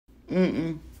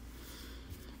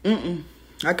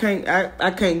I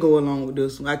can't go along with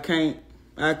this one.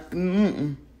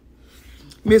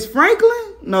 Miss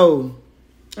Franklin? No.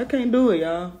 I can't do it,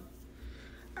 y'all.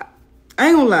 I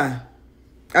ain't gonna lie.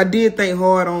 I did think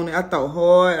hard on it. I thought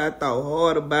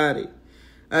hard about it.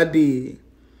 I did.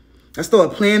 I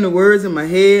started playing the words in my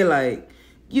head like,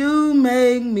 you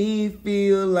make me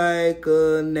feel like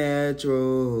a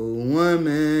natural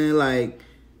woman. Like,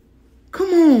 come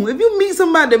on. If you meet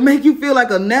somebody that make you feel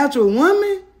like a natural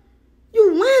woman,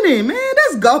 you winning, man.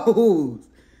 That's goals.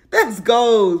 That's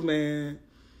goals, man.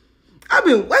 I've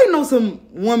been waiting on some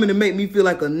woman to make me feel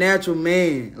like a natural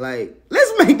man. Like,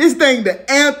 let's make this thing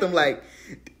the anthem. Like,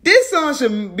 this song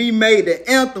should be made the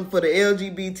anthem for the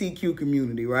LGBTQ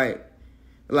community, right?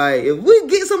 Like, if we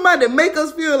get somebody that make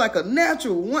us feel like a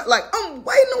natural one, like, I'm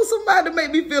waiting on somebody to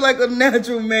make me feel like a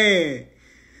natural man.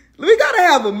 We got to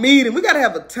have a meeting. We got to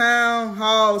have a town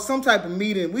hall, some type of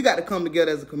meeting. We got to come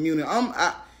together as a community. On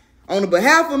the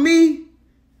behalf of me,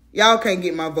 y'all can't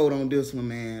get my vote on this one,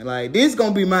 man. Like, this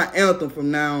going to be my anthem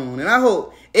from now on. And I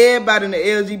hope everybody in the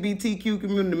LGBTQ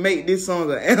community make this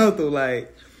song an anthem.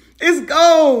 Like, it's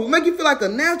gold. Make you feel like a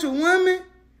natural woman.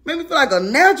 Make me feel like a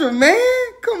natural man.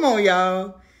 Come on,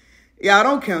 y'all. Y'all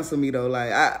don't cancel me, though.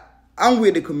 Like, I'm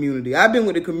with the community. I've been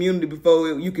with the community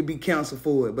before you could be canceled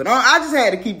for it. But I just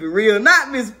had to keep it real. Not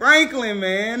Miss Franklin,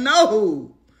 man.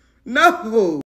 No.